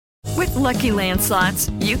Lucky Land Slots,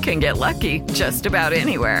 you can get lucky just about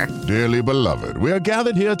anywhere. Dearly beloved, we are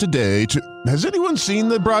gathered here today to... Has anyone seen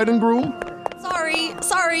the bride and groom?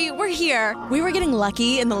 Sorry, we're here. We were getting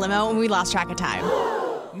lucky in the limo and we lost track of time.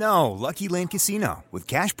 No, Lucky Land Casino, with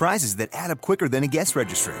cash prizes that add up quicker than a guest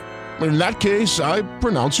registry. In that case, I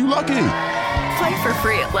pronounce you lucky. Play for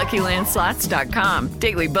free at LuckyLandSlots.com.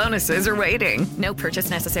 Daily bonuses are waiting. No purchase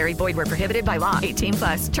necessary. Void where prohibited by law.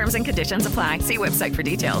 18+. Terms and conditions apply. See website for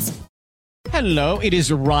details. Hello, it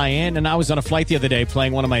is Ryan, and I was on a flight the other day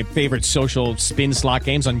playing one of my favorite social spin slot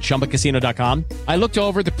games on ChumbaCasino.com. I looked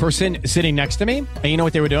over at the person sitting next to me, and you know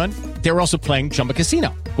what they were doing? They were also playing Chumba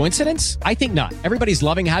Casino. Coincidence? I think not. Everybody's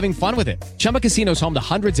loving having fun with it. Chumba Casino is home to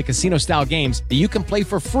hundreds of casino-style games that you can play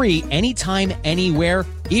for free anytime, anywhere,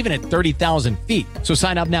 even at 30,000 feet. So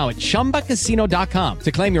sign up now at ChumbaCasino.com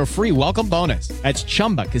to claim your free welcome bonus. That's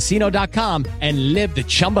ChumbaCasino.com and live the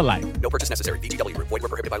Chumba life. No purchase necessary. VGW. Void where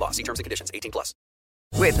prohibited by law. See terms and conditions. 18+.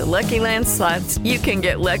 With the Lucky Land Slots, you can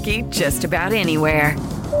get lucky just about anywhere.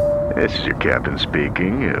 This is your captain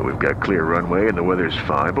speaking. We've got clear runway and the weather's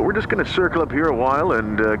fine, but we're just going to circle up here a while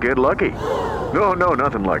and get lucky. No,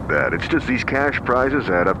 nothing like that. It's just these cash prizes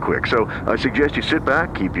add up quick. So I suggest you sit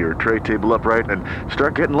back, keep your tray table upright, and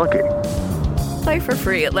start getting lucky. Play for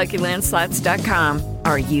free at LuckyLandSlots.com.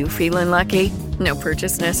 Are you feeling lucky? No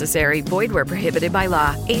purchase necessary. Void where prohibited by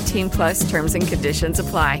law. 18+ terms and conditions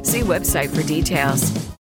apply. See website for details.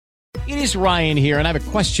 It is Ryan here, and I have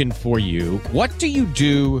a question for you. What do you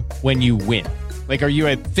do when you win? Like, are you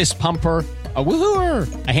a fist pumper, a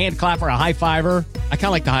woohooer, a hand clapper, a high fiver? I kind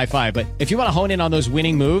of like the high five, but if you want to hone in on those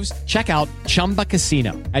winning moves, check out Chumba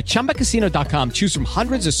Casino. At ChumbaCasino.com, choose from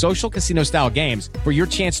hundreds of social casino-style games for your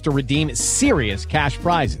chance to redeem serious cash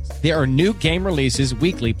prizes. There are new game releases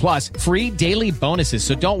weekly, plus free daily bonuses,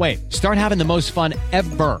 so don't wait. Start having the most fun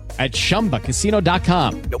ever at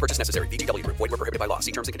ChumbaCasino.com. No purchase necessary. VGW. Void where prohibited by law.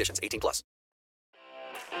 See terms and conditions. 18+.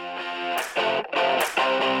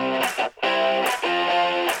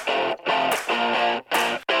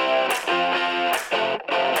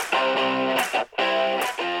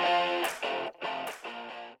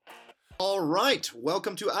 All right,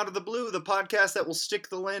 welcome to Out of the Blue, the podcast that will stick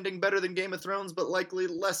the landing better than Game of Thrones, but likely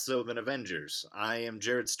less so than Avengers. I am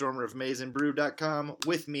Jared Stormer of MaizenBrew.com.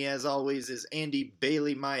 With me, as always, is Andy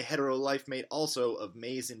Bailey, my hetero life mate, also of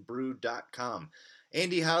MaizenBrew.com.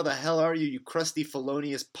 Andy, how the hell are you, you crusty,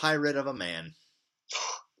 felonious pirate of a man?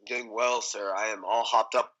 Doing well, sir. I am all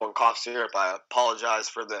hopped up on cough syrup. I apologize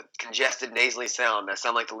for the congested, nasally sound. I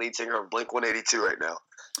sound like the lead singer of Blink-182 right now.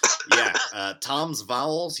 Yeah, Tom's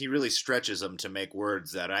vowels, he really stretches them to make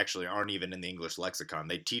words that actually aren't even in the English lexicon.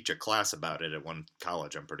 They teach a class about it at one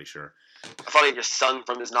college, I'm pretty sure. I thought he just sung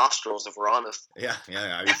from his nostrils, if we're honest. Yeah.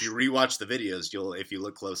 If you rewatch the videos, if you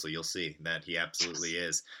look closely, you'll see that he absolutely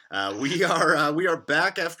is. We are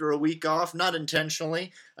back after a week off, not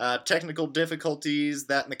intentionally. Technical difficulties,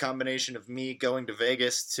 that and the combination of me going to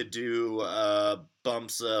Vegas to do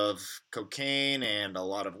bumps of cocaine and a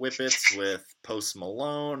lot of whippets with Post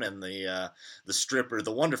Malone and the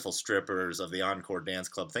wonderful strippers of the Encore Dance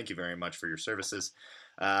Club. Thank you very much for your services.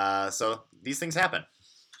 So these things happen.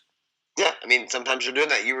 Yeah, I mean, sometimes you're doing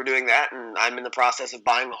that. You were doing that, and I'm in the process of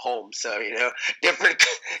buying a home. So,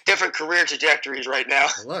 different career trajectories right now.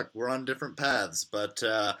 Well, look, we're on different paths. But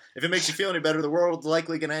if it makes you feel any better, the world's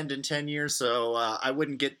likely going to end in 10 years. So I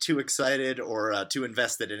wouldn't get too excited or too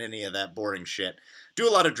invested in any of that boring shit. Do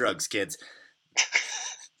a lot of drugs, kids.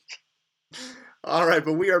 All right,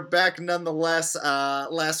 but we are back nonetheless.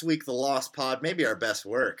 Last week, the Lost Pod, maybe our best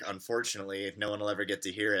work. Unfortunately, no one will ever get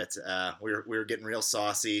to hear it. We were getting real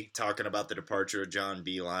saucy talking about the departure of John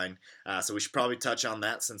Beilein. So we should probably touch on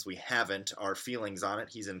that since we haven't. Our feelings on it.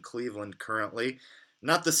 He's in Cleveland currently.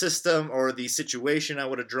 Not the system or the situation I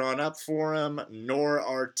would have drawn up for him, nor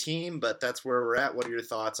our team, but that's where we're at. What are your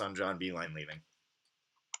thoughts on John Beilein leaving?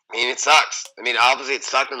 I mean, it sucks. I mean, obviously it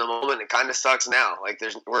sucked in the moment. It kind of sucks now. Like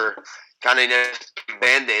we're kind of just a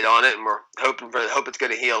Band-Aid on it, and we're hope it's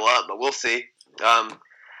going to heal up, but we'll see.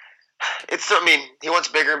 He wants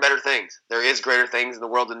bigger and better things. There is greater things in the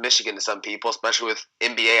world than Michigan to some people, especially with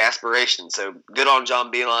NBA aspirations. So good on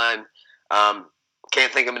John Beilein.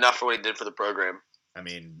 Can't thank him enough for what he did for the program. I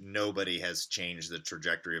mean, nobody has changed the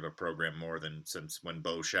trajectory of a program more than since when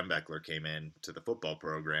Bo Schembechler came in to the football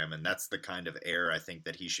program, and that's the kind of era I think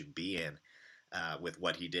that he should be in with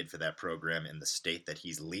what he did for that program in the state that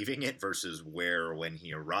he's leaving it versus where it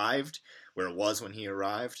was when he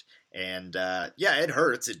arrived. And it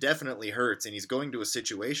hurts. It definitely hurts. And he's going to a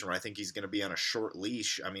situation where I think he's going to be on a short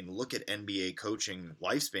leash. I mean, look at NBA coaching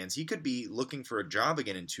lifespans. He could be looking for a job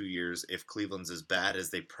again in 2 years if Cleveland's as bad as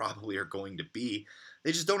they probably are going to be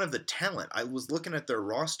They just don't have the talent. I was looking at their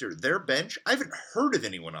roster, their bench. I haven't heard of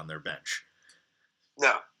anyone on their bench.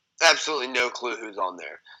 No, absolutely no clue who's on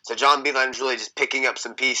there. So John Beilein's really just picking up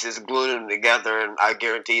some pieces, gluing them together, and I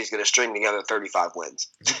guarantee he's going to string together 35 wins.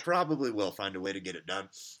 He probably will find a way to get it done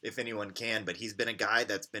if anyone can, but he's been a guy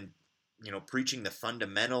that's been, preaching the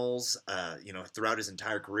fundamentals, throughout his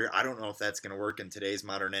entire career. I don't know if that's going to work in today's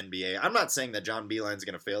modern NBA. I'm not saying that John Beilein's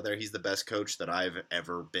going to fail there. He's the best coach that I've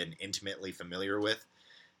ever been intimately familiar with.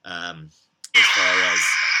 As far as,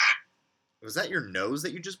 was that your nose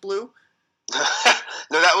that you just blew?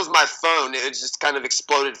 No, that was my phone. It just kind of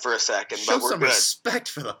exploded for a second, Show but we're some good. respect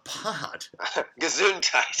for the pod.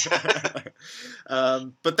 Gesundheit.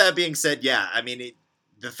 But that being said, yeah, I mean,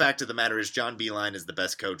 the fact of the matter is John Beilein is the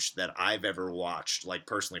best coach that I've ever watched, like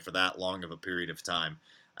personally for that long of a period of time.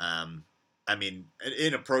 I mean,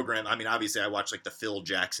 in a program, obviously I watch like the Phil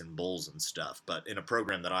Jackson Bulls and stuff, but in a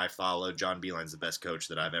program that I follow, John Beilein's the best coach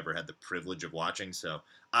that I've ever had the privilege of watching, so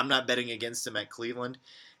I'm not betting against him at Cleveland.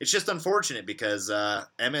 It's just unfortunate because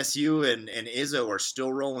MSU and Izzo are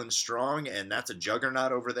still rolling strong, and that's a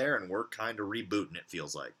juggernaut over there, and we're kind of rebooting, it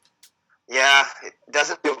feels like. Yeah, it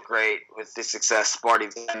doesn't feel great with the success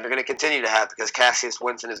Sparty's had. They're going to continue to have because Cassius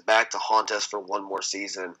Winston is back to haunt us for one more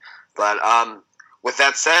season. But with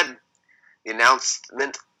that said, the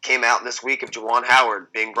announcement came out this week of Juwan Howard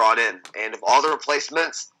being brought in. And of all the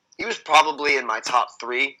replacements, he was probably in my top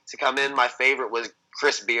 3 to come in. My favorite was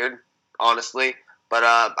Chris Beard, honestly. But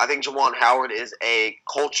I think Juwan Howard is a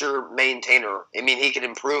culture maintainer. I mean, he can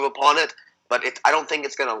improve upon it, but I don't think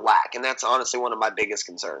it's going to lack. And that's honestly one of my biggest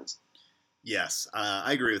concerns. Yes,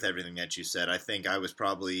 I agree with everything that you said. I think I was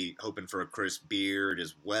probably hoping for a Chris Beard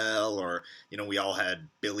as well, or, we all had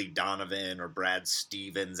Billy Donovan or Brad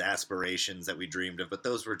Stevens aspirations that we dreamed of, but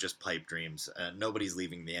those were just pipe dreams. Nobody's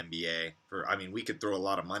leaving the NBA. We could throw a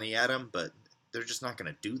lot of money at them, but they're just not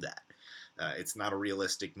going to do that. It's not a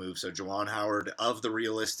realistic move. So Juwan Howard, of the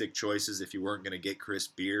realistic choices, if you weren't going to get Chris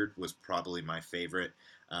Beard, was probably my favorite.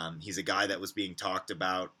 He's a guy that was being talked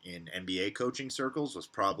about in NBA coaching circles, was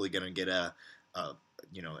probably going to get a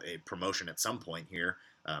promotion at some point here.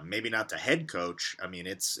 Maybe not to head coach. I mean,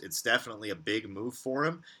 it's definitely a big move for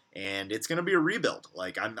him, and it's going to be a rebuild.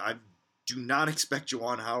 Like, I do not expect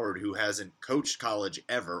Juwan Howard, who hasn't coached college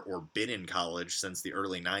ever or been in college since the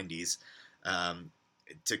early 90s,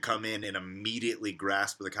 to come in and immediately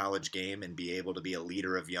grasp the college game and be able to be a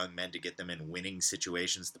leader of young men to get them in winning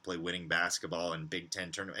situations to play winning basketball and Big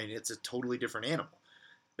Ten tournament. And it's a totally different animal.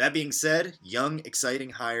 That being said, young, exciting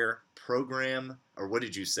hire, program, or what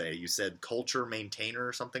did you say? You said culture maintainer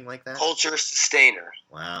or something like that? Culture sustainer.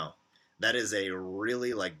 Wow. That is a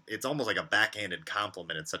really, it's almost like a backhanded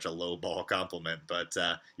compliment. It's such a low ball compliment, but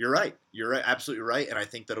you're right. You're right, absolutely right, and I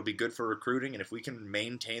think that'll be good for recruiting, and if we can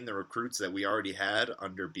maintain the recruits that we already had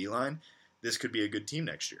under Beilein, this could be a good team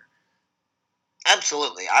next year.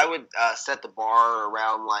 Absolutely. I would set the bar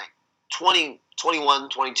around 20, 21,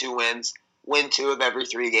 22 wins, win 2 of every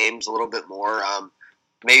 3 games, a little bit more,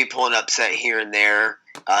 maybe pull an upset here and there,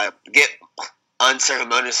 get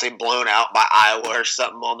unceremoniously blown out by Iowa or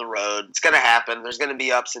something on the road. It's going to happen. There's going to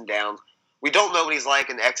be ups and downs. We don't know what he's like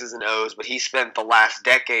in X's and O's, but he spent the last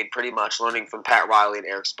decade pretty much learning from Pat Riley and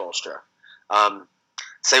Eric Spoelstra.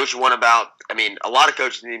 Say what you want about, a lot of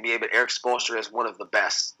coaches in the NBA, but Eric Spoelstra is one of the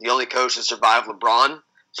best. The only coach to survive LeBron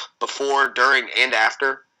before, during, and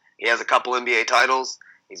after. He has a couple NBA titles.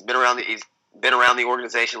 He's been around the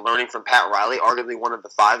organization learning from Pat Riley, arguably one of the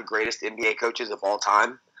 5 greatest NBA coaches of all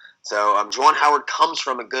time. So Juwan Howard comes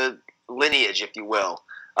from a good lineage, if you will,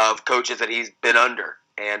 of coaches that he's been under.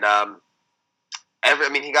 And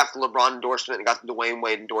he got the LeBron endorsement, he got the Dwayne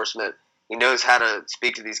Wade endorsement. He knows how to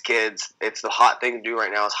speak to these kids. It's the hot thing to do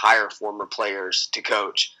right now is hire former players to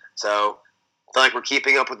coach. So I feel like we're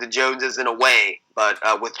keeping up with the Joneses in a way, but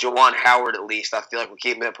with Juwan Howard at least, I feel like we're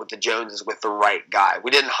keeping up with the Joneses with the right guy.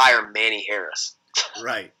 We didn't hire Manny Harris.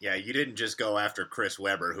 Right, yeah, you didn't just go after Chris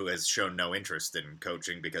Webber, who has shown no interest in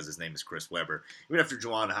coaching because his name is Chris Webber. You went after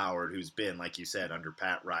Juwan Howard, who's been, like you said, under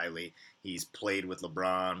Pat Riley. He's played with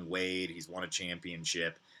LeBron, Wade, he's won a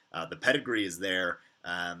championship. The pedigree is there.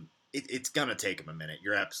 It's going to take him a minute.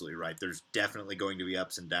 You're absolutely right. There's definitely going to be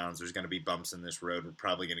ups and downs. There's going to be bumps in this road. We're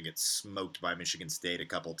probably going to get smoked by Michigan State a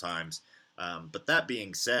couple times. But that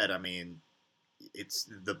being said,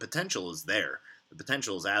 the potential is there. The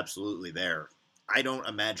potential is absolutely there. I don't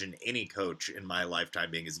imagine any coach in my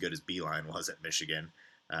lifetime being as good as Beilein was at Michigan.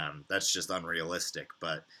 That's just unrealistic.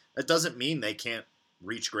 But that doesn't mean they can't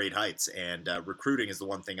reach great heights. And recruiting is the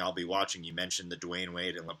one thing I'll be watching. You mentioned the Dwayne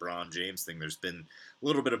Wade and LeBron James thing. There's been a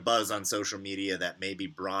little bit of buzz on social media that maybe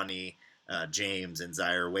Bronny James and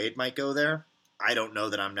Zaire Wade might go there. I don't know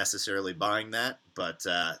that I'm necessarily buying that, but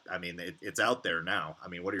I mean, it's out there now. I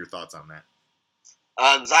mean, what are your thoughts on that?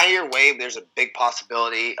 Zaire Wade, there's a big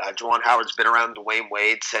possibility. Juwan Howard's been around Dwayne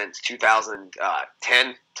Wade since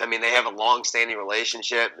 2010. I mean, they have a long-standing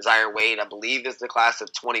relationship. Zaire Wade, I believe, is the class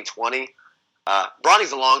of 2020.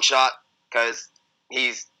 Bronny's a long shot because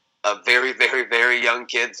he's a very, very, very young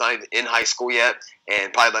kid. He's not even in high school yet,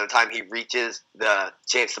 and probably by the time he reaches the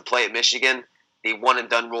chance to play at Michigan, the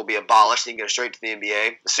one-and-done rule will be abolished and he can go straight to the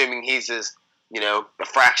NBA, assuming he's a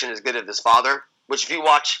fraction as good as his father. Which, if you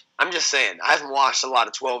watch, I'm just saying, I haven't watched a lot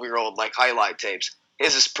of 12-year-old highlight tapes.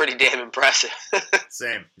 His is pretty damn impressive.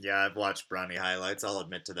 Same. Yeah, I've watched Bronny highlights. I'll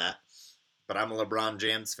admit to that. But I'm a LeBron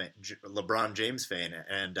James fan,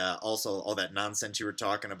 and also all that nonsense you were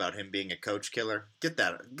talking about him being a coach killer. Get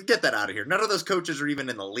that out of here. None of those coaches are even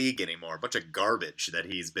in the league anymore. A bunch of garbage that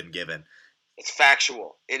he's been given. It's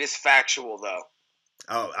factual. It is factual, though.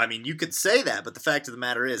 Oh, I mean, you could say that, but the fact of the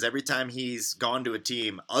matter is, every time he's gone to a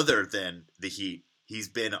team other than the Heat, he's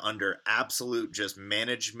been under absolute just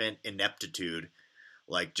management ineptitude,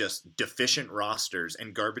 just deficient rosters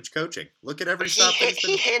and garbage coaching. Look at every stop.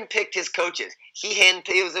 He handpicked his coaches. He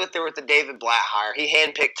was there with the David Blatt hire. He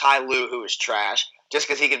handpicked Ty Lue, who was trash, just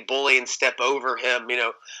because he could bully and step over him,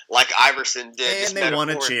 like Iverson did. And they won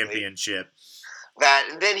a championship.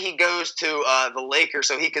 And then he goes to the Lakers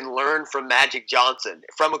so he can learn from Magic Johnson,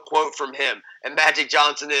 from a quote from him. And Magic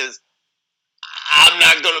Johnson is, "I'm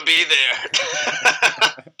not going to be there."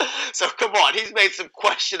 So come on, he's made some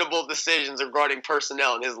questionable decisions regarding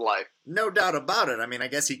personnel in his life. No doubt about it. I mean, I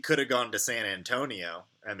guess he could have gone to San Antonio,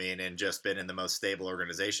 and just been in the most stable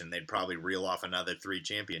organization. They'd probably reel off another 3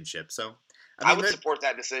 championships. So I would support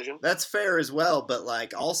that decision. That's fair as well,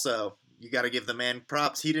 but also you got to give the man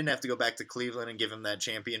props. He didn't have to go back to Cleveland and give him that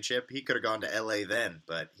championship. He could have gone to LA then,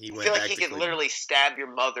 but he went back to Cleveland. I feel like he could literally stab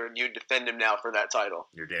your mother and you'd defend him now for that title.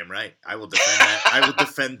 You're damn right. I will defend that. I will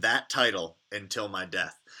defend that title until my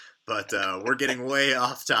death. But we're getting way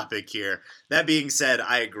off topic here. That being said,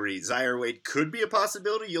 I agree. Zaire Wade could be a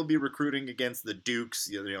possibility. You'll be recruiting against the Dukes.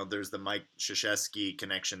 There's the Mike Krzyzewski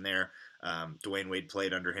connection there. Dwayne Wade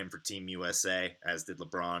played under him for Team USA, as did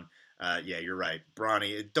LeBron. Yeah, you're right.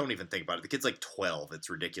 Bronny, don't even think about it. The kid's 12. It's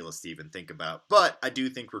ridiculous to even think about. But I do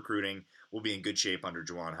think recruiting will be in good shape under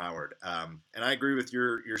Juwan Howard. And I agree with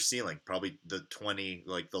your ceiling. Probably the 20,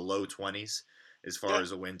 the low 20s as far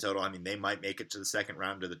as a win total. I mean, they might make it to the second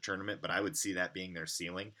round of the tournament, but I would see that being their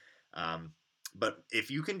ceiling. But if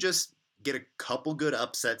you can just get a couple good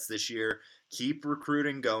upsets this year, keep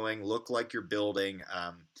recruiting going, look like you're building,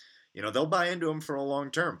 they'll buy into him for a long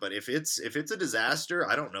term. But if it's a disaster,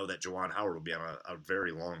 I don't know that Juwan Howard will be on a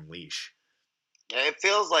very long leash. Yeah, it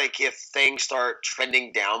feels like if things start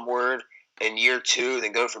trending downward in year 2,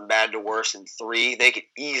 then go from bad to worse in 3, they could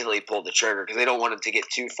easily pull the trigger because they don't want it to get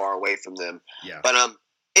too far away from them. Yeah. But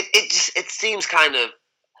it seems kind of,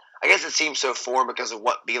 I guess it seems so foreign because of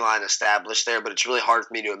what Beilein established there. But it's really hard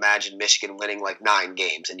for me to imagine Michigan winning 9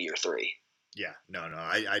 games in year 3. Yeah, no,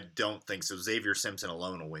 I don't think so. Xavier Simpson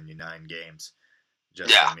alone will win you 9 games.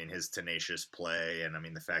 His tenacious play, and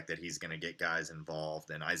the fact that he's going to get guys involved,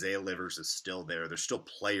 and Isaiah Livers is still there. There's still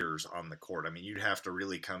players on the court. You'd have to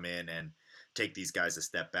really come in and take these guys a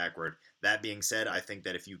step backward. That being said, I think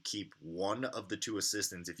that if you keep one of the 2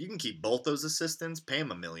 assistants, if you can keep both those assistants, pay them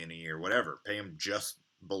 $1 million a year, whatever. Pay them just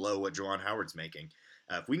below what Juwan Howard's making.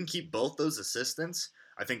 If we can keep both those assistants,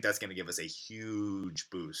 I think that's going to give us a huge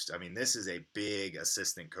boost. This is a big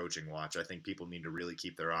assistant coaching watch. I think people need to really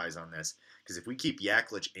keep their eyes on this because if we keep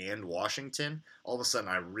Yaklich and Washington, all of a sudden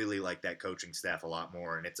I really like that coaching staff a lot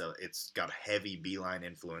more, and it's got a heavy Beilein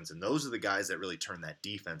influence, and those are the guys that really turn that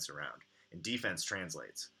defense around, and defense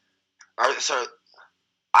translates. All right, so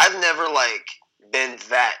I've never been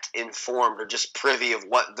that informed or just privy of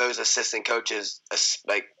what those assistant coaches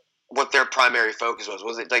what their primary focus was.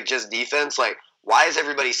 Was it just defense? Why is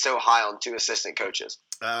everybody so high on 2 assistant coaches?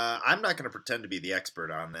 I'm not going to pretend to be the expert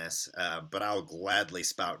on this, but I'll gladly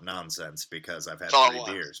spout nonsense because I've had 3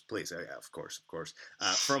 beers. Please, yeah, of course.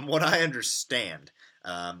 From what I understand,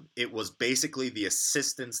 it was basically the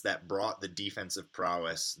assistants that brought the defensive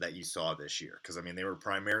prowess that you saw this year. Because, they were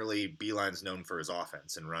primarily, Beilein's known for his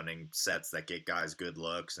offense and running sets that get guys good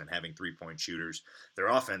looks and having 3-point shooters. Their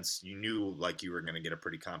offense, you knew you were going to get a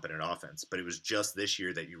pretty competent offense. But it was just this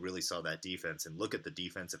year that you really saw that defense. And look at the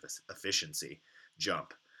defensive efficiency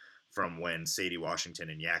jump from when Sadie Washington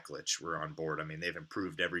and Yaklich were on board. They've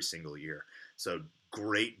improved every single year. So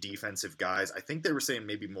great defensive guys. I think they were saying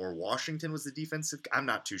maybe more Washington was the defensive. I'm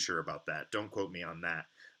not too sure about that. Don't quote me on that.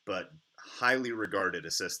 But highly regarded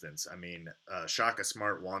assistants. Shaka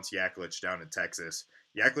Smart wants Yaklich down in Texas.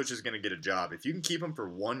 Yaklich is going to get a job. If you can keep him for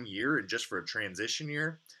 1 year and just for a transition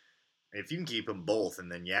year, if you can keep them both,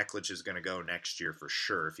 and then Yaklich is going to go next year for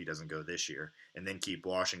sure if he doesn't go this year, and then keep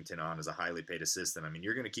Washington on as a highly paid assistant, I mean,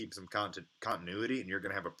 you're going to keep some continuity, and you're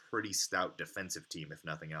going to have a pretty stout defensive team, if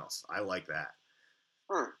nothing else. I like that.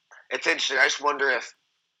 It's interesting. I just wonder if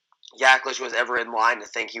Yaklich was ever in line to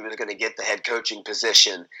think he was going to get the head coaching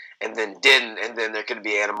position and then didn't, and then there could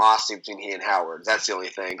be animosity between he and Howard. That's the only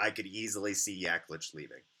thing. I could easily see Yaklich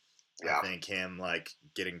leaving. Yeah. I think him,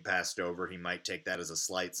 getting passed over, he might take that as a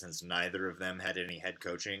slight since neither of them had any head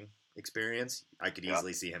coaching experience. I could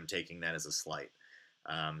easily see him taking that as a slight.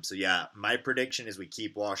 My prediction is we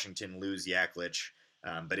keep Washington, lose Yaklich.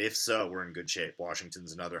 But if so, we're in good shape.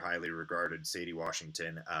 Washington's another highly regarded Sadie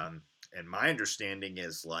Washington. And my understanding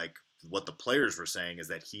is, what the players were saying is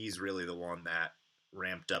that he's really the one that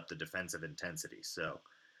ramped up the defensive intensity. So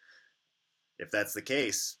if that's the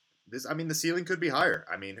case, the ceiling could be higher.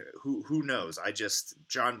 I mean, who knows?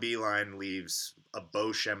 John Beilein leaves a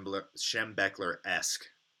Bo Schembechler-esque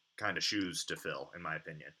kind of shoes to fill, in my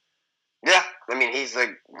opinion. Yeah, I mean, he's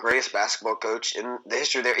the greatest basketball coach in the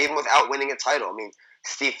history there, even without winning a title. I mean,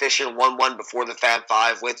 Steve Fisher won one before the Fab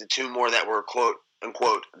Five, went to two more that were, quote,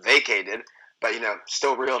 unquote, vacated, but,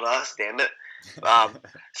 still real to us, damn it.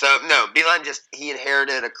 Beilein he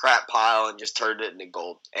inherited a crap pile and just turned it into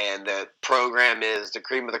gold. And the program is the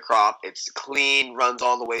cream of the crop. It's clean, runs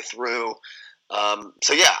all the way through. I'm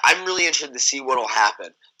really interested to see what will happen.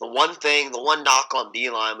 The one knock on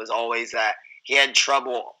Beilein was always that he had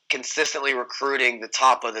trouble consistently recruiting the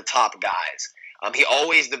top of the top guys. He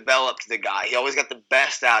always developed the guy. He always got the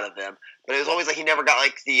best out of them. But it was always he never got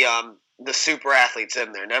the super athletes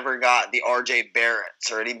in there. Never got the RJ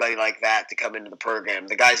Barretts or anybody like that to come into the program.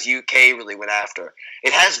 The guys UK really went after.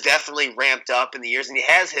 It has definitely ramped up in the years, and he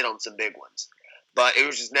has hit on some big ones. But it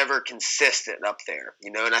was just never consistent up there,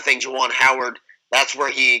 And I think Juwan Howard, that's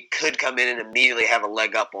where he could come in and immediately have a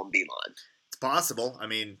leg up on Beilein. It's possible. I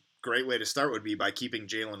mean, great way to start would be by keeping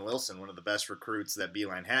Jalen Wilson, one of the best recruits that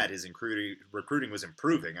Beilein had. His recruiting was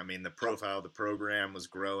improving. I mean, the profile of the program was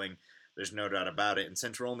growing. There's no doubt about it. And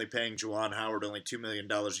since we're only paying Juwan Howard only $2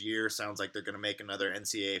 million a year, sounds like they're going to make another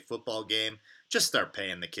NCAA football game. Just start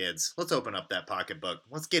paying the kids. Let's open up that pocketbook.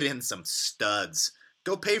 Let's get in some studs.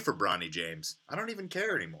 Go pay for Bronny James. I don't even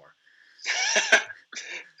care anymore.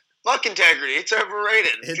 Fuck integrity. It's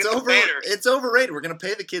overrated. It's overrated. We're going to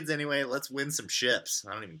pay the kids anyway. Let's win some ships.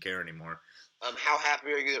 I don't even care anymore. How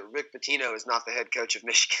happy are you that Rick Pitino is not the head coach of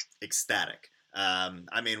Michigan? Ecstatic.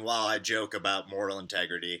 While I joke about moral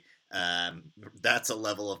integrity, that's a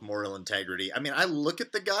level of moral integrity. I mean, I look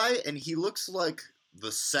at the guy and he looks like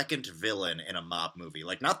the second villain in a mob movie.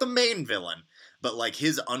 Not the main villain, but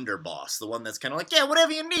his underboss. The one that's kind of yeah,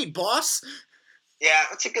 whatever you need, boss. Yeah,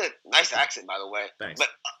 that's a nice accent, by the way. Thanks. But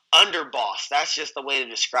underboss, that's just the way to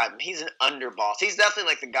describe him. He's an underboss. He's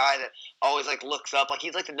definitely the guy that always looks up.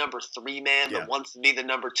 He's the number 3 man, but wants to be the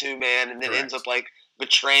number 2 man, and then ends up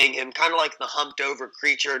betraying him. Kind of like the humped over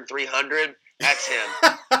creature in 300. That's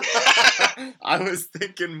him. I was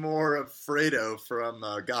thinking more of Fredo from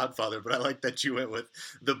Godfather, but I like that you went with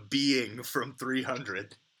the being from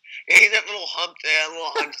 300. He's that little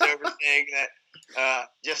hunched over thing that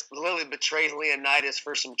just literally betrayed Leonidas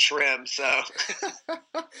for some trim. So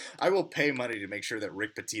I will pay money to make sure that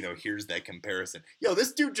Rick Pitino hears that comparison. Yo,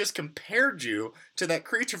 this dude just compared you to that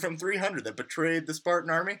creature from 300 that betrayed the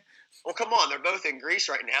Spartan army. Well, come on. They're both in Greece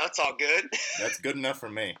right now. It's all good. That's good enough for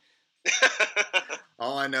me.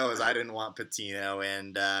 All I know is I didn't want Pitino,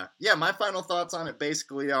 and my final thoughts on it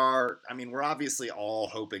basically are, we're obviously all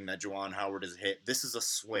hoping that Juwan Howard is hit. This is a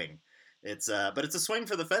swing. But it's a swing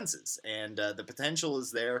for the fences, and the potential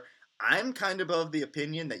is there. I'm kind of of the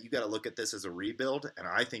opinion that you got to look at this as a rebuild, and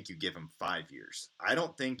I think you give him 5 years. I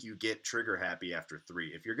don't think you get trigger happy after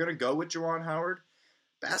 3. If you're going to go with Juwan Howard,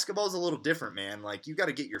 basketball's a little different, man. You got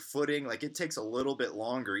to get your footing. It takes a little bit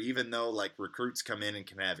longer, even though, recruits come in and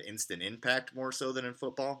can have instant impact more so than in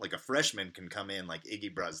football. A freshman can come in like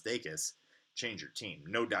Iggy Brazdeikis, change your team.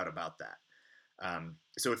 No doubt about that.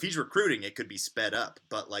 So if he's recruiting, it could be sped up.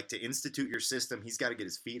 But, to institute your system, he's got to get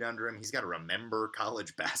his feet under him. He's got to remember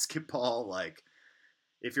college basketball.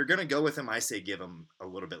 If you're going to go with him, I say give him a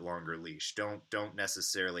little bit longer leash. Don't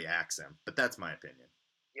necessarily axe him. But that's my opinion.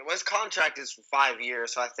 Yeah, his contract is for 5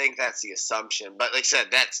 years, so I think that's the assumption. But like I said,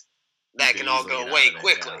 that can all go away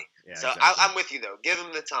quickly. Yeah, so exactly. I'm with you, though. Give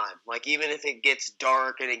him the time. Even if it gets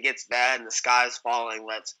dark and it gets bad and the sky's falling,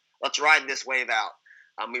 let's ride this wave out.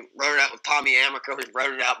 We rode it out with Tommy Amico. We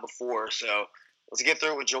rode it out before, so let's get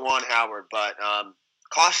through it with Juwan Howard. But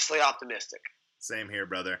cautiously optimistic. Same here,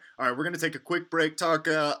 brother. All right, we're going to take a quick break, talk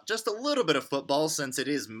just a little bit of football since it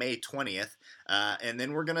is May 20th, and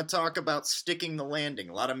then we're going to talk about sticking the landing.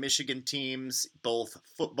 A lot of Michigan teams, both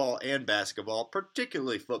football and basketball,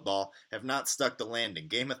 particularly football, have not stuck the landing.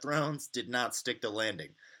 Game of Thrones did not stick the landing.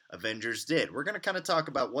 Avengers did. We're going to kind of talk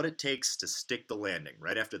about what it takes to stick the landing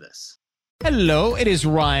right after this. Hello, it is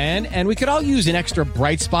Ryan, and we could all use an extra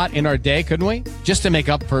bright spot in our day, couldn't we? Just to make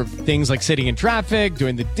up for things like sitting in traffic,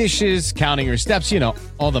 doing the dishes, counting your steps,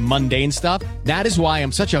 all the mundane stuff. That is why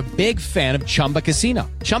I'm such a big fan of Chumba Casino.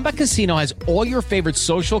 Chumba Casino has all your favorite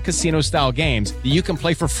social casino-style games that you can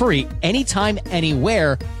play for free anytime,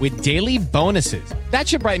 anywhere with daily bonuses. That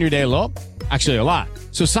should brighten your day a little. Actually, a lot.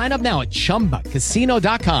 So sign up now at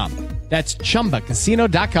ChumbaCasino.com. That's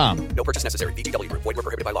ChumbaCasino.com. No purchase necessary. VGW Group. Void where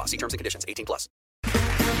prohibited by law. See terms and conditions. 18+.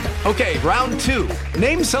 Okay, round two.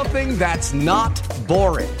 Name something that's not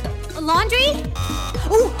boring. A laundry?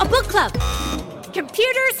 Ooh, a book club.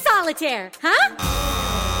 Computer solitaire, huh?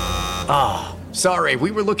 Ah, sorry.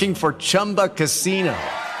 We were looking for Chumba Casino.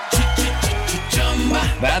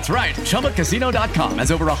 That's right. ChumbaCasino.com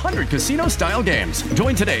has over 100 casino-style games.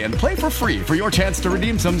 Join today and play for free for your chance to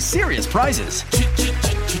redeem some serious prizes.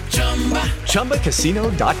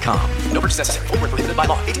 ChumbaCasino.com. No purchase necessary. Void where prohibited by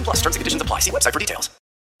law. 18+. Terms and conditions apply. See website for details.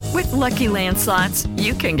 With Lucky Land Slots,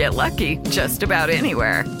 you can get lucky just about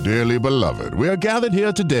anywhere. Dearly beloved, we are gathered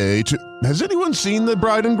here today to... Has anyone seen the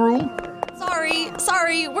bride and groom?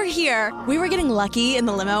 Sorry, we're here. We were getting lucky in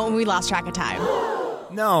the limo and we lost track of time.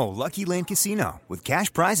 No, Lucky Land Casino, with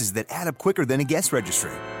cash prizes that add up quicker than a guest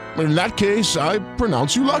registry. In that case, I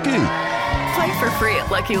pronounce you lucky. Play for free at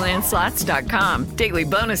LuckyLandSlots.com. Daily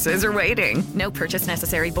bonuses are waiting. No purchase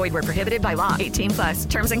necessary. Void where prohibited by law. 18+.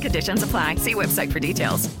 Terms and conditions apply. See website for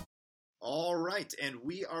details. All right, and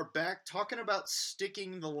we are back talking about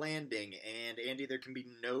sticking the landing. And Andy, there can be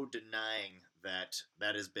no denying that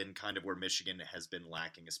has been kind of where Michigan has been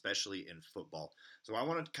lacking, especially in football. So I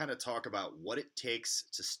want to kind of talk about what it takes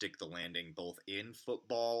to stick the landing, both in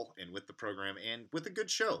football and with the program and with a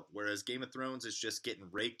good show, whereas Game of Thrones is just getting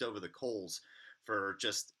raked over the coals for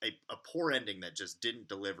just a poor ending that just didn't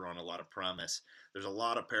deliver on a lot of promise. There's a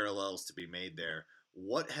lot of parallels to be made there.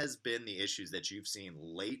 What has been the issues that you've seen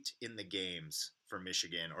late in the games for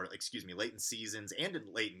Michigan, or late in seasons and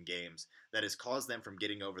late in games, that has caused them from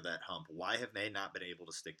getting over that hump? Why have they not been able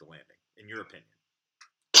to stick the landing, in your opinion?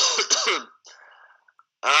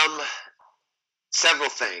 Several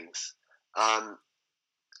things.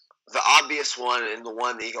 The obvious one, and the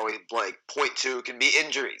one that you can always point to, can be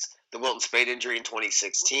injuries. The Wilton Speight injury in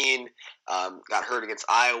 2016, got hurt against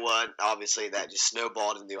Iowa. Obviously, that just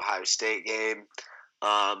snowballed in the Ohio State game.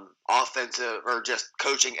 Offensive or just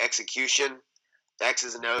coaching execution. The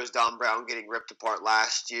X's and O's, Don Brown getting ripped apart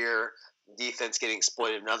last year. Defense getting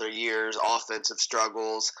exploited in other years. Offensive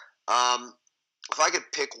struggles. If I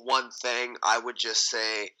could pick one thing, I would just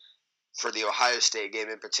say, for the Ohio State game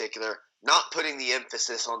in particular, not putting the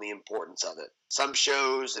emphasis on the importance of it. Some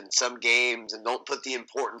shows and some games, and don't put the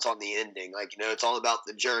importance on the ending. It's all about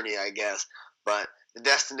the journey, I guess. But the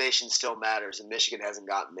destination still matters, and Michigan hasn't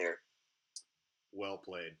gotten there. Well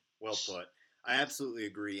played. Well put. I absolutely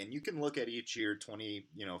agree. And you can look at each year,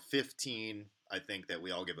 2015, I think that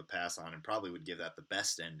we all give a pass on and probably would give that the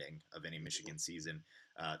best ending of any Michigan season.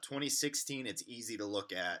 2016, it's easy to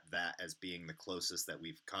look at that as being the closest that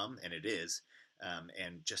we've come, and it is.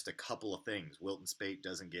 And just a couple of things. Wilton Speight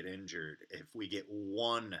doesn't get injured. If we get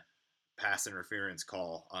one pass interference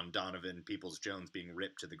call on Donovan Peoples-Jones being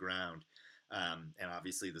ripped to the ground, and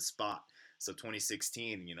obviously the spot. So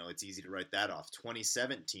 2016, it's easy to write that off.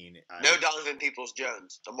 2017, no Donovan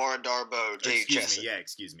Peoples-Jones, Amara Darboh, Jay Chesson.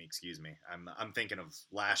 Excuse me. I'm thinking of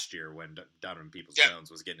last year when Donovan Peoples-Jones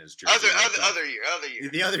was getting his jersey. Other year.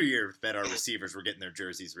 The other year that our receivers were getting their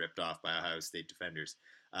jerseys ripped off by Ohio State defenders.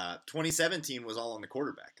 2017 was all on the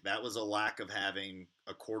quarterback. That was a lack of having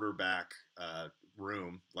a quarterback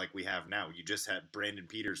room like we have now. You just had Brandon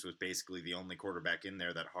Peters was basically the only quarterback in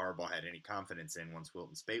there that Harbaugh had any confidence in once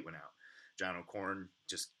Wilton Speight went out. John O'Korn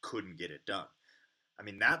just couldn't get it done. I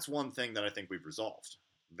mean, that's one thing that I think we've resolved.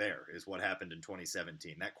 There is what happened in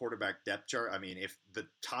 2017. That quarterback depth chart, I mean, if the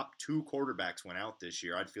top two quarterbacks went out this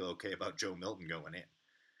year, I'd feel okay about Joe Milton going in.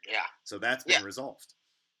 Yeah. So that's been resolved.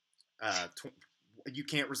 You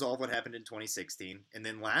can't resolve what happened in 2016. And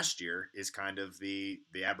then last year is kind of the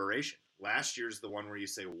aberration. Last year's the one where you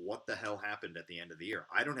say, what the hell happened at the end of the year?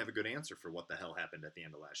 I don't have a good answer for what the hell happened at the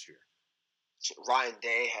end of last year. Ryan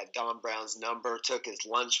Day had Don Brown's number, took his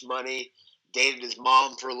lunch money, dated his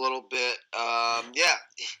mom for a little bit.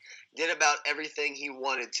 Did about everything he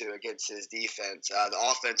wanted to against his defense.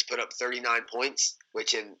 The offense put up 39 points,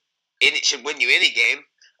 which in it should win you any game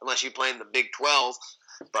unless you play in the Big 12.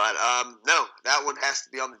 But no, that one has to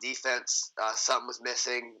be on the defense. Something was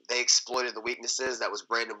missing. They exploited the weaknesses. That was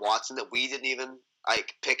Brandon Watson that we didn't even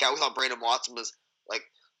pick out. We thought Brandon Watson was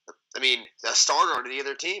a starter on the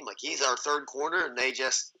other team. Like, he's our third corner, and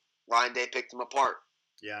Ryan Day picked him apart.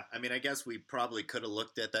 Yeah, I mean, I guess we probably could have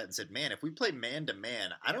looked at that and said, man, if we play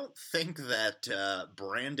man-to-man, I don't think that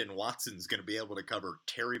Brandon Watson's going to be able to cover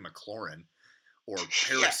Terry McLaurin or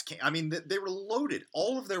Paris. I mean, they were loaded.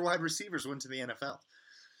 All of their wide receivers went to the NFL.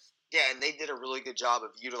 Yeah, and they did a really good job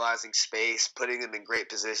of utilizing space, putting them in great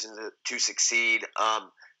positions to succeed.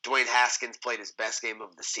 Dwayne Haskins played his best game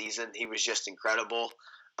of the season. He was just incredible.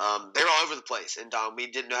 They were all over the place, and we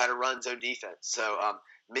didn't know how to run zone defense. So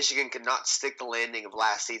Michigan could not stick the landing of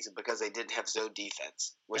last season because they didn't have zone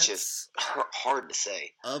defense, which is hard to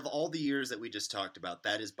say. Of all the years that we just talked about,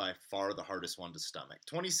 that is by far the hardest one to stomach.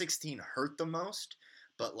 2016 hurt the most,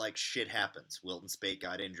 but shit happens. Wilton Speight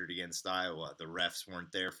got injured against Iowa. The refs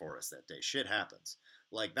weren't there for us that day. Shit happens.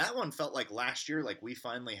 That one felt like last year, we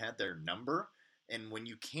finally had their number. And when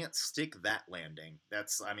you can't stick that landing,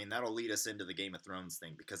 that'll lead us into the Game of Thrones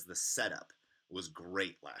thing, because the setup was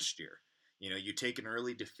great last year. You take an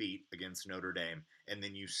early defeat against Notre Dame, and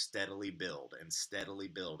then you steadily build and steadily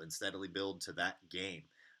build and steadily build to that game.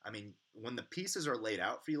 I mean, when the pieces are laid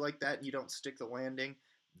out for you like that and you don't stick the landing,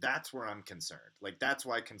 that's where I'm concerned. That's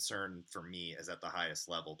why concern for me is at the highest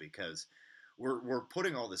level, because we're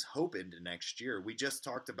putting all this hope into next year. We just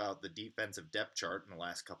talked about the defensive depth chart in the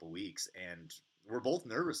last couple weeks, and we're both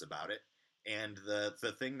nervous about it. And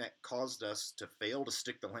the thing that caused us to fail to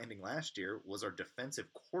stick the landing last year was our defensive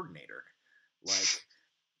coordinator.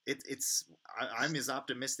 I'm as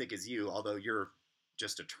optimistic as you, although you're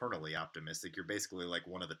just eternally optimistic. You're basically like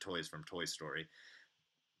one of the toys from Toy Story.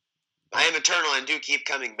 I am eternal and do keep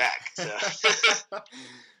coming back. So.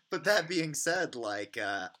 But that being said,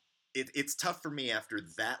 it's tough for me after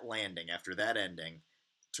that landing, after that ending,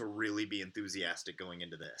 to really be enthusiastic going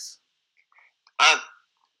into this.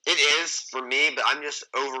 It is for me, but I'm just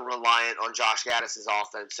over-reliant on Josh Gaddis'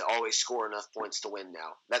 offense to always score enough points to win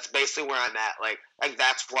now. That's basically where I'm at.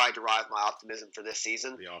 That's where I derive my optimism for this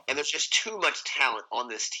season. And there's just too much talent on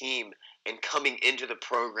this team and coming into the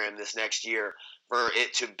program this next year for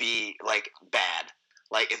it to be, bad.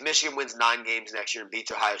 If Michigan wins 9 games next year and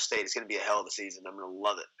beats Ohio State, it's going to be a hell of a season. I'm going to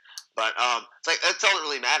love it. But that's all that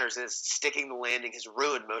really matters, is sticking the landing has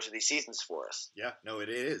ruined most of these seasons for us. Yeah, no, it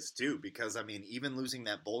is too, because even losing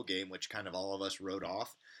that bowl game, which kind of all of us wrote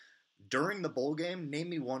off, during the bowl game, name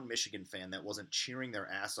me one Michigan fan that wasn't cheering their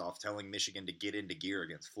ass off, telling Michigan to get into gear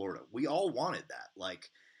against Florida. We all wanted that.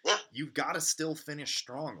 You've got to still finish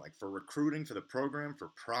strong, for recruiting, for the program,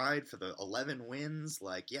 for pride, for the 11 wins.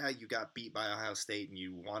 You got beat by Ohio State and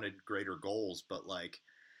you wanted greater goals, but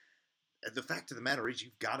the fact of the matter is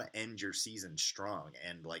you've got to end your season strong.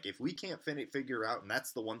 And if we can't figure out, and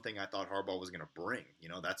that's the one thing I thought Harbaugh was going to bring,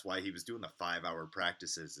 that's why he was doing the 5-hour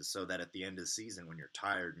practices, is so that at the end of the season, when you're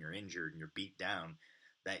tired and you're injured and you're beat down,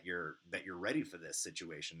 that you're ready for this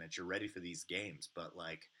situation, that you're ready for these games. But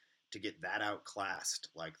to get that outclassed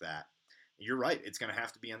like that, you're right. It's going to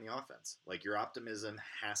have to be on the offense. Your optimism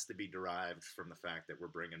has to be derived from the fact that we're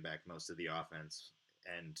bringing back most of the offense,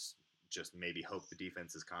 and just maybe hope the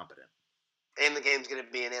defense is competent. And the game's going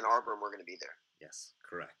to be in Ann Arbor, and we're going to be there. Yes,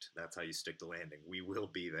 correct. That's how you stick the landing. We will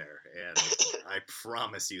be there, and I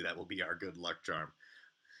promise you that will be our good luck charm.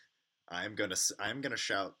 I'm gonna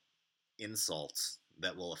shout insults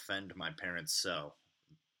that will offend my parents. So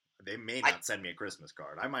they may not send me a Christmas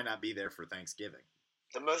card. I might not be there for Thanksgiving.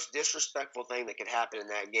 The most disrespectful thing that could happen in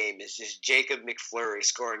that game is just Jacob McFlurry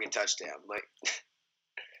scoring a touchdown.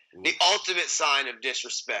 The ultimate sign of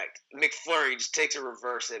disrespect. McFlurry just takes a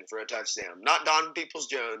reverse in for a touchdown. Not Donovan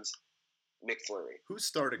Peoples-Jones, McFlurry. Who's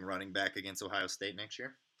starting running back against Ohio State next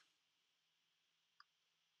year?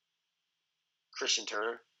 Christian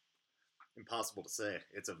Turner. Impossible to say.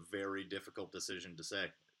 It's a very difficult decision to say.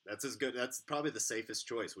 That's as good. That's probably the safest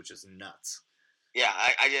choice, which is nuts. Yeah,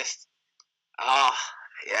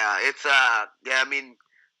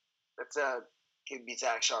 could be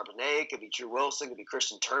Zach Charbonnet, could be Drew Wilson, could be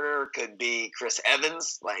Christian Turner, could be Chris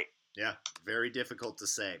Evans. Yeah, very difficult to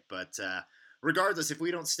say. But regardless, if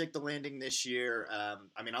we don't stick the landing this year,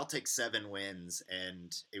 I'll take 7 wins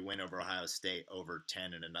and a win over Ohio State over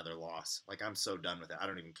 10 and another loss. I'm so done with it. I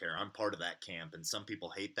don't even care. I'm part of that camp, and some people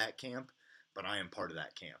hate that camp, but I am part of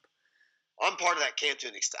that camp. I'm part of that camp to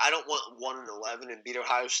an extent. I don't want 1-11 and beat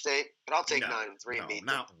Ohio State, but I'll take 9-3 and beat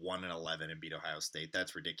them. Not 1-11 and beat Ohio State.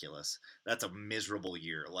 That's ridiculous. That's a miserable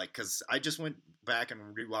year. Like, because I just went back and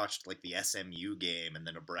rewatched like the SMU game and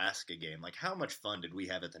the Nebraska game. Like, how much fun did we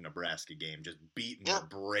have at the Nebraska game? Just beating the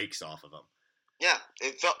brakes off of them. Yeah,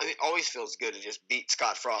 it always feels good to just beat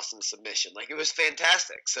Scott Frost in submission. Like, it was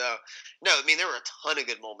fantastic. So, no, I mean, there were a ton of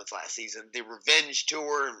good moments last season. The revenge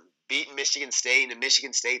tour, beating Michigan State in a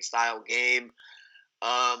Michigan State-style game.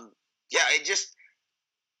 I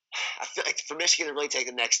feel like for Michigan to really take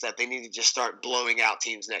the next step, they need to just start blowing out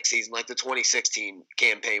teams next season, like the 2016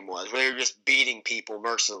 campaign was, where they were just beating people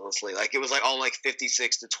mercilessly. Like, it was like all like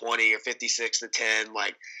 56-20 or 56-10.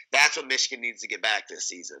 Like, that's what Michigan needs to get back this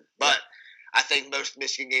season. But I think most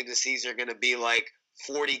Michigan games this season are going to be like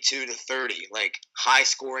 42-30, like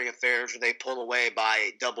high-scoring affairs where they pull away by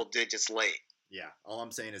double digits late. Yeah, all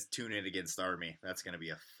I'm saying is tune in against Army. That's going to be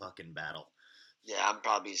a fucking battle. Yeah, I'm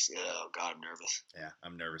probably I'm nervous. Yeah,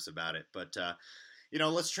 I'm nervous about it. But,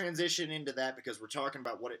 let's transition into that because we're talking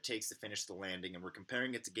about what it takes to finish The Landing, and we're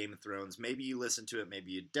comparing it to Game of Thrones. Maybe you listened to it,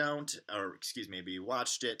 maybe you don't, maybe you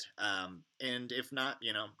watched it. And if not,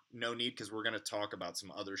 no need because we're going to talk about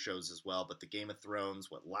some other shows as well. But the Game of Thrones,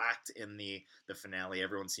 what lacked in the finale,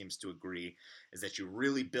 everyone seems to agree, is that you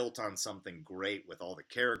really built on something great with all the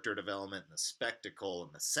character development and the spectacle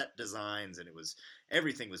and the set designs, and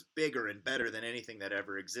everything was bigger and better than anything that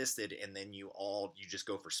ever existed, and then you just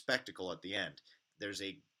go for spectacle at the end. There's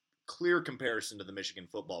a clear comparison to the Michigan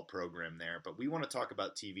football program there, but we want to talk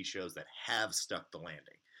about TV shows that have stuck the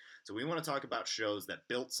landing. So we want to talk about shows that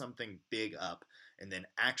built something big up and then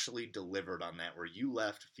actually delivered on that, where you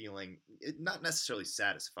left feeling not necessarily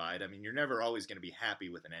satisfied. I mean, you're never always going to be happy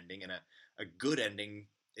with an ending, and a good ending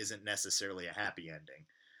isn't necessarily a happy ending.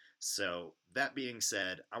 So that being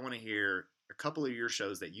said, I want to hear a couple of your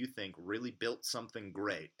shows that you think really built something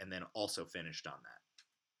great and then also finished on that.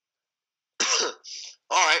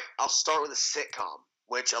 All right, I'll start with a sitcom,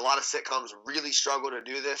 which a lot of sitcoms really struggle to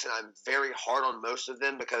do this, and I'm very hard on most of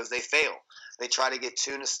them because they fail. They try to get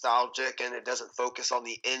too nostalgic, and it doesn't focus on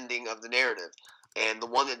the ending of the narrative. And the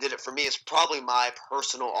one that did it for me is probably my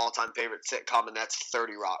personal all-time favorite sitcom, and that's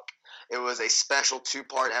 30 Rock. It was a special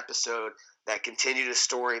 2-part episode that continued a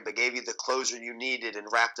story but gave you the closure you needed and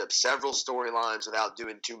wrapped up several storylines without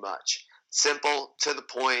doing too much. Simple, to the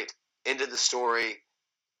point, into the story.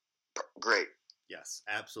 Great. Yes,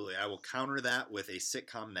 absolutely. I will counter that with a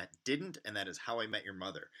sitcom that didn't, and that is How I Met Your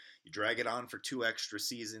Mother. You drag it on for 2 extra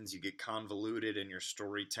seasons, you get convoluted in your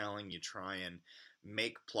storytelling, you try and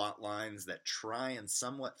make plot lines that try and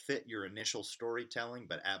somewhat fit your initial storytelling,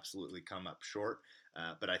 but absolutely come up short.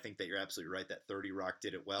 But I think that you're absolutely right that 30 Rock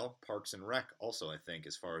did it well. Parks and Rec also, I think,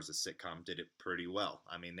 as far as a sitcom, did it pretty well.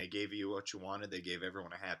 I mean, they gave you what you wanted. They gave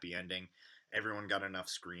everyone a happy ending. Everyone got enough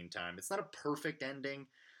screen time. It's not a perfect ending.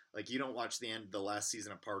 Like, you don't watch the last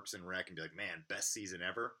season of Parks and Rec and be like, man, best season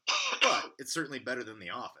ever. But it's certainly better than The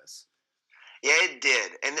Office. Yeah, it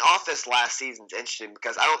did. And The Office last season's interesting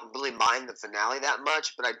because I don't really mind the finale that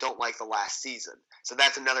much, but I don't like the last season. So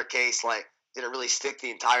that's another case, like, didn't really stick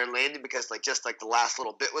the entire landing because, like, just like the last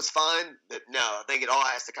little bit was fine. But no, I think it all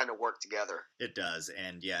has to kind of work together. It does.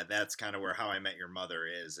 And yeah, that's kind of where How I Met Your Mother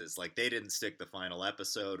is like they didn't stick the final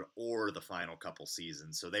episode or the final couple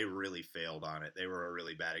seasons. So they really failed on it. They were a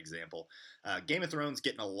really bad example. Game of Thrones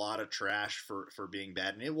getting a lot of trash for being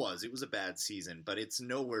bad. And it was a bad season, but it's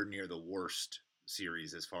nowhere near the worst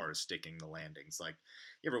series as far as sticking the landings. Like,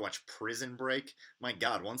 you ever watch Prison Break? My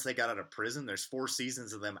God, once they got out of prison, there's 4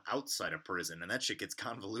 seasons of them outside of prison, and that shit gets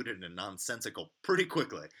convoluted and nonsensical pretty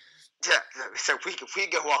quickly. Yeah, so if we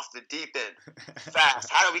go off the deep end fast,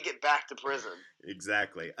 how do we get back to prison?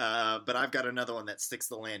 Exactly. But I've got another one that sticks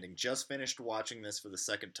the landing. Just finished watching this for the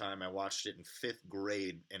second time. I watched it in 5th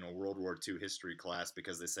grade in a World War II history class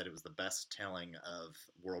because they said it was the best telling of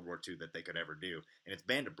World War II that they could ever do, and it's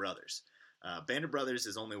Band of Brothers. Band of Brothers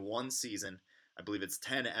is only 1 season. I believe it's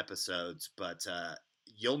 10 episodes, but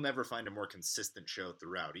you'll never find a more consistent show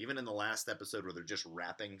throughout. Even in the last episode where they're just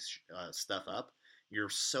wrapping stuff up, you're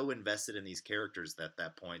so invested in these characters at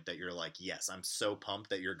that point that you're like, yes, I'm so pumped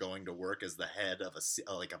that you're going to work as the head of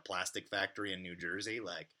a plastic factory in New Jersey.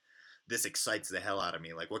 Like, this excites the hell out of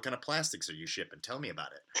me. Like, what kind of plastics are you shipping? Tell me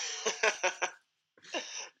about it.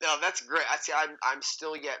 No, that's great. I'm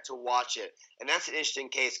still yet to watch it, and that's an interesting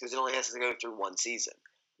case because it only has to go through 1 season.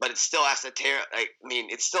 But it still has to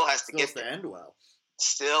it still has to get there. End well.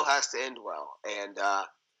 Still has to end well. And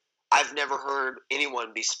I've never heard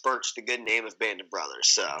anyone besmirch the good name of Band of Brothers.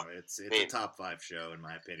 So no, it's a top 5 show in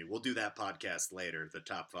my opinion. We'll do that podcast later, the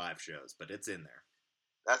top 5 shows, but it's in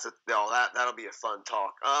there. That'll be a fun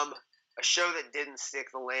talk. a show that didn't stick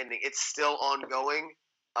the landing. It's still ongoing,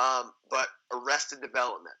 but Arrested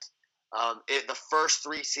Development. The first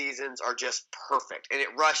 3 seasons are just perfect, and it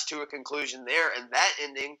rushed to a conclusion there, and that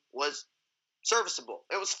ending was serviceable.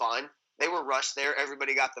 It was fine. They were rushed there.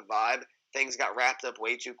 Everybody got the vibe. Things got wrapped up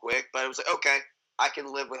way too quick, but it was like, okay, I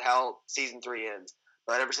can live with how season 3 ends.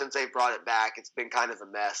 But ever since they brought it back, it's been kind of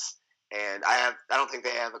a mess, and I don't think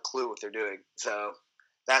they have a clue what they're doing. So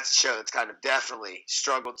that's a show that's kind of definitely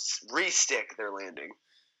struggled to re-stick their landing.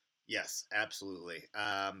 Yes, absolutely.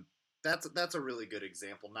 That's a really good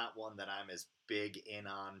example. Not one that I'm as big in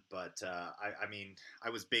on, but I mean, I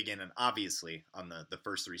was big in, and obviously on the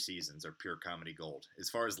first 3 seasons are pure comedy gold. As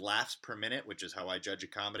far as laughs per minute, which is how I judge a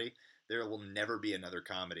comedy, there will never be another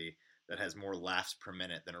comedy that has more laughs per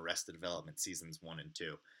minute than Arrested Development seasons 1 and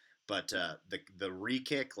 2. But the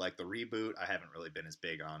re-kick, like the reboot, I haven't really been as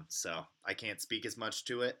big on, so I can't speak as much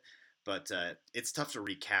to it. But it's tough to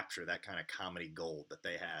recapture that kind of comedy gold that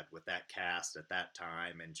they had with that cast at that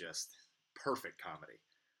time, and just perfect comedy.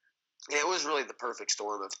 It was really the perfect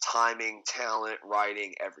storm of timing, talent,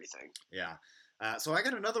 writing, everything. Yeah. So I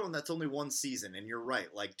got another one that's only 1 season, and you're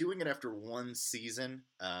right. Like, doing it after 1 season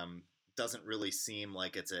doesn't really seem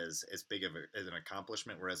like it's as big of an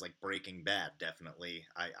accomplishment, whereas like Breaking Bad, definitely.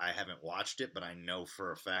 I haven't watched it, but I know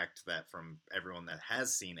for a fact that from everyone that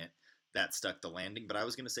has seen it, that stuck the landing. But I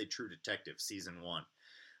was going to say True Detective, season 1.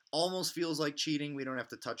 Almost feels like cheating. We don't have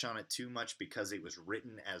to touch on it too much because it was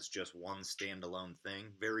written as just one standalone thing.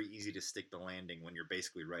 Very easy to stick the landing when you're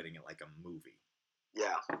basically writing it like a movie.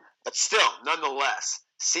 Yeah, but still, nonetheless,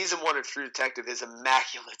 season 1 of True Detective is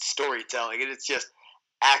immaculate storytelling, and it's just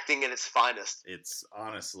acting at its finest. It's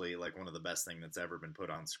honestly like one of the best things that's ever been put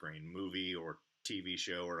on screen, movie or TV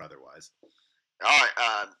show or otherwise. All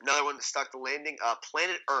right, another one that stuck the landing,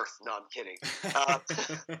 Planet Earth. No, I'm kidding.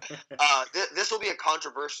 This will be a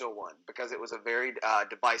controversial one because it was a very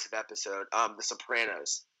divisive episode. The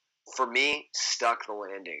Sopranos, for me, stuck the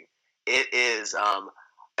landing. It is,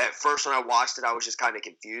 at first when I watched it, I was just kind of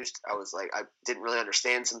confused. I was like, I didn't really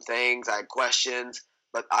understand some things. I had questions,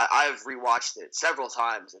 but I've rewatched it several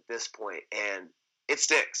times at this point, and it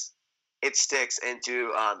sticks. It sticks, and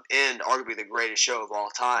to end arguably the greatest show of all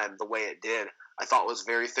time the way it did, I thought was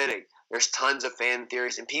very fitting. There's tons of fan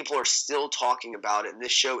theories, and people are still talking about it, and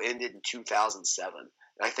this show ended in 2007. And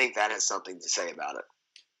I think that has something to say about it.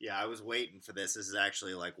 Yeah, I was waiting for this. This is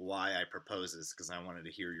actually like why I proposed this, because I wanted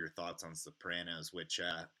to hear your thoughts on Sopranos, which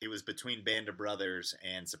it was between Band of Brothers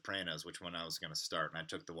and Sopranos, which one I was going to start, and I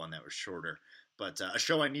took the one that was shorter. But a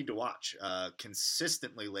show I need to watch,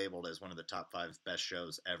 consistently labeled as one of the top 5 best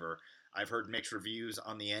shows ever. I've heard mixed reviews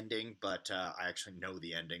on the ending, but I actually know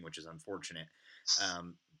the ending, which is unfortunate.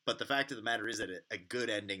 But the fact of the matter is that a good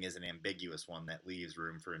ending is an ambiguous one that leaves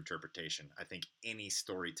room for interpretation. I think any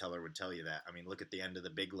storyteller would tell you that. I mean, look at the end of The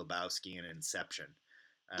Big Lebowski and Inception.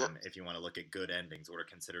 If you want to look at good endings, what are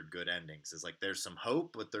considered good endings, is like there's some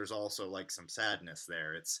hope, but there's also like some sadness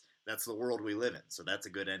there. That's the world we live in, so that's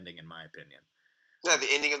a good ending in my opinion. Yeah,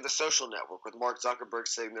 the ending of The Social Network with Mark Zuckerberg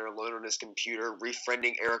sitting there alone on his computer,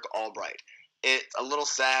 refriending Eric Albright. It's a little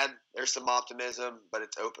sad. There's some optimism, but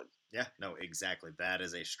it's open. Yeah, no, exactly. That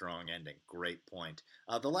is a strong ending. Great point.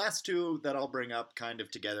 The last 2 that I'll bring up kind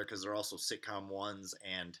of together because they're also sitcom ones,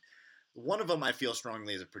 and one of them I feel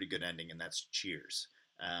strongly is a pretty good ending, and that's Cheers.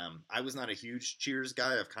 I was not a huge Cheers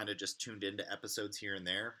guy. I've kind of just tuned into episodes here and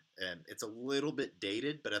there, and it's a little bit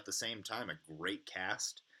dated, but at the same time, a great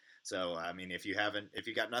cast. So, I mean, if you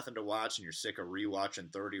got nothing to watch and you're sick of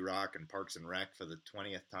rewatching 30 Rock and Parks and Rec for the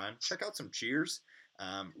 20th time, check out some Cheers.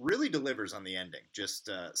 Really delivers on the ending. Just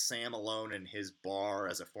Sam alone in his bar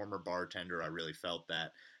as a former bartender, I really felt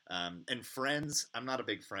that. And Friends, I'm not a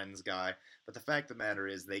big Friends guy, but the fact of the matter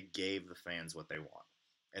is they gave the fans what they want.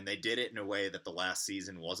 And they did it in a way that the last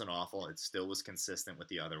season wasn't awful. It still was consistent with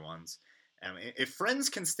the other ones. If Friends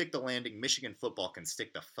can stick the landing, Michigan football can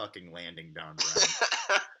stick the fucking landing, Don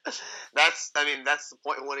Brown. That's the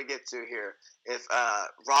point I want to get to here. If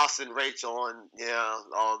Ross and Rachel and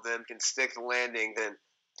all of them can stick the landing, then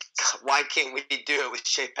why can't we do it with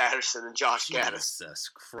Shea Patterson and Josh Gaddis? Jesus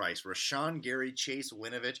Christ. Rashawn Gary, Chase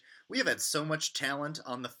Winovich. We have had so much talent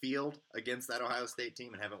on the field against that Ohio State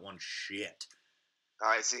team and haven't won shit. All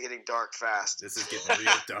right, it's getting dark fast. This is getting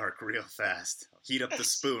real dark real fast. Heat up the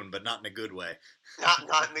spoon, but not in a good way.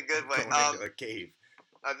 Not in a good way. Going into a cave.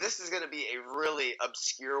 This is going to be a really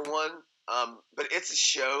obscure one, but it's a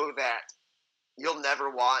show that you'll never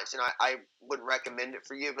watch, and I wouldn't recommend it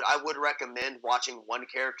for you, but I would recommend watching one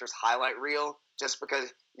character's highlight reel just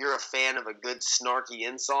because you're a fan of a good snarky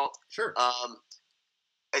insult. Sure.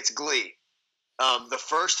 It's Glee. The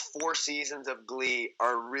first 4 seasons of Glee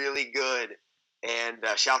are really good, and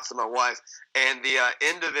shouts to my wife. And the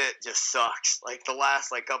end of it just sucks. Like the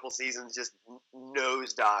last couple seasons just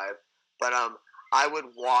nosedive. But I would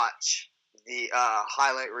watch the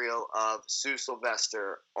highlight reel of Sue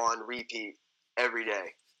Sylvester on repeat every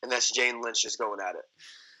day, and that's Jane Lynch just going at it.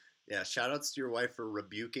 Yeah, shout-outs to your wife for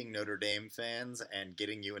rebuking Notre Dame fans and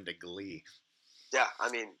getting you into Glee. Yeah, I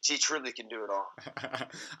mean, she truly can do it all.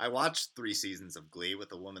 I watched 3 seasons of Glee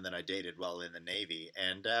with a woman that I dated while in the Navy,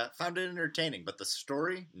 and found it entertaining. But the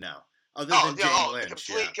story, no. Other than Jane Lynch,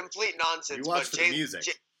 complete nonsense. You watch for the music.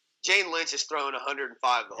 Jane Lynch is throwing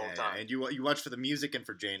 105 the whole time. And you watch for the music and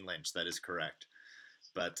for Jane Lynch. That is correct.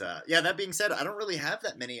 But that being said, I don't really have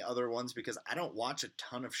that many other ones because I don't watch a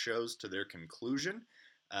ton of shows to their conclusion.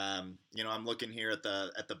 I'm looking here at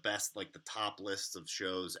the best, the top lists of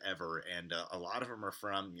shows ever, and a lot of them are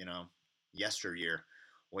from, yesteryear,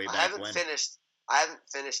 way back when. I haven't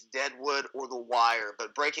finished Deadwood or The Wire,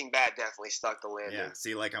 but Breaking Bad definitely stuck the landing. Yeah,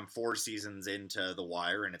 see, I'm 4 seasons into The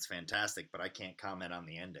Wire, and it's fantastic, but I can't comment on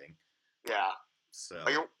the ending. Yeah. So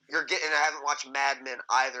you're getting. I haven't watched Mad Men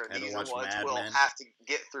either. These are ones we'll have to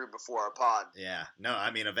get through before our pod. Yeah, no,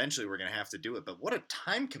 I mean eventually we're gonna have to do it, but what a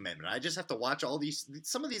time commitment! I just have to watch all these.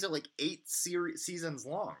 Some of these are 8 seasons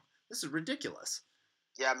long. This is ridiculous.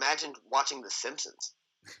 Yeah, imagine watching The Simpsons.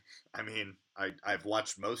 I mean, I've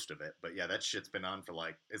watched most of it, but yeah, that shit's been on for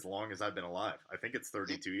as long as I've been alive. I think it's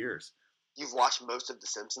 32 years. You've watched most of The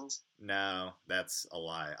Simpsons? No, that's a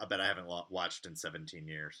lie. I bet I haven't watched in 17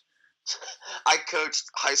 years. I coached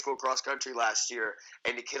high school cross country last year,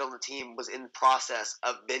 and the kid on the team was in the process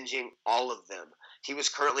of binging all of them. He was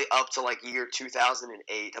currently up to year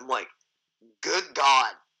 2008. I'm like, good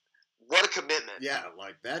God, what a commitment. Yeah,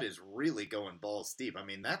 that is really going balls deep. I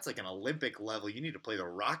mean, that's an Olympic level. You need to play the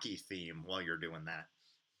Rocky theme while you're doing that.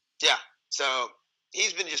 Yeah, so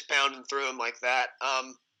he's been just pounding through them like that.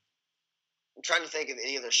 I'm trying to think of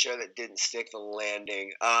any other show that didn't stick the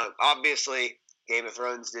landing. Obviously, Game of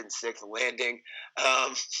Thrones didn't stick the landing.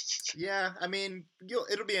 Yeah, I mean,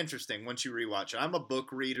 it'll be interesting once you rewatch it. I'm a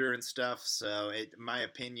book reader and stuff, so my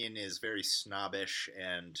opinion is very snobbish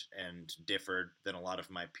and differed than a lot of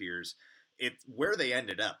my peers. Where they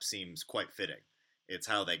ended up seems quite fitting. It's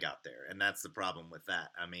how they got there, and that's the problem with that.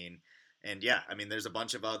 I mean, there's a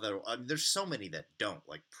bunch of other. There's so many that don't,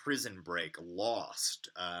 like Prison Break, Lost.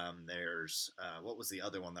 There's what was the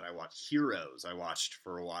other one that I watched? Heroes. I watched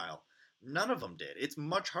for a while. None of them did. It's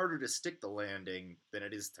much harder to stick the landing than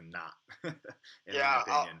it is to not, in my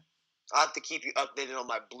opinion. I'll have to keep you updated on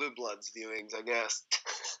my Blue Bloods viewings, I guess.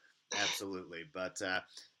 Absolutely. But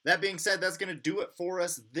that being said, that's going to do it for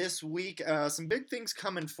us this week. Some big things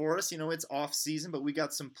coming for us. It's off season, but we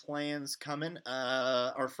got some plans coming.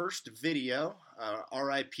 Our first video,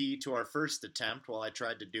 RIP to our first attempt while I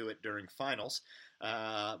tried to do it during finals.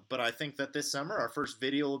 But I think that this summer our first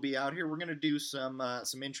video will be out here. We're going to do some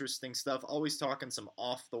interesting stuff, always talking some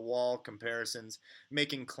off-the-wall comparisons,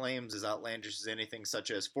 making claims as outlandish as anything,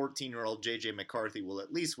 such as 14-year-old J.J. McCarthy will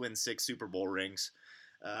at least win 6 Super Bowl rings.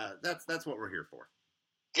 That's what we're here for.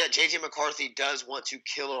 Yeah, J.J. McCarthy does want to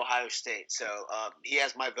kill Ohio State, so he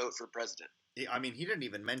has my vote for president. I mean, he didn't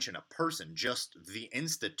even mention a person, just the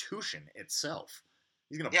institution itself.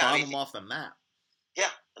 He's going to bomb them off the map. Yeah,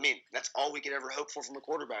 I mean, that's all we could ever hope for from a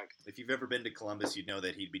quarterback. If you've ever been to Columbus, you'd know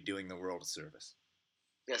that he'd be doing the world a service.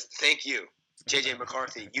 Yes, thank you, J.J.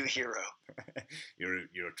 McCarthy, you hero. You're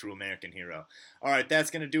a true American hero. All right, that's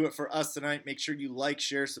going to do it for us tonight. Make sure you like,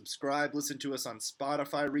 share, subscribe, listen to us on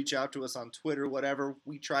Spotify, reach out to us on Twitter, whatever.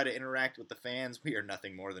 We try to interact with the fans. We are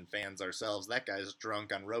nothing more than fans ourselves. That guy's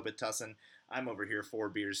drunk on Robitussin. I'm over here 4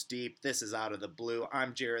 beers deep. This is Out of the Blue.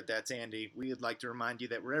 I'm Jared, that's Andy. We would like to remind you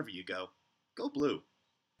that wherever you go, go blue.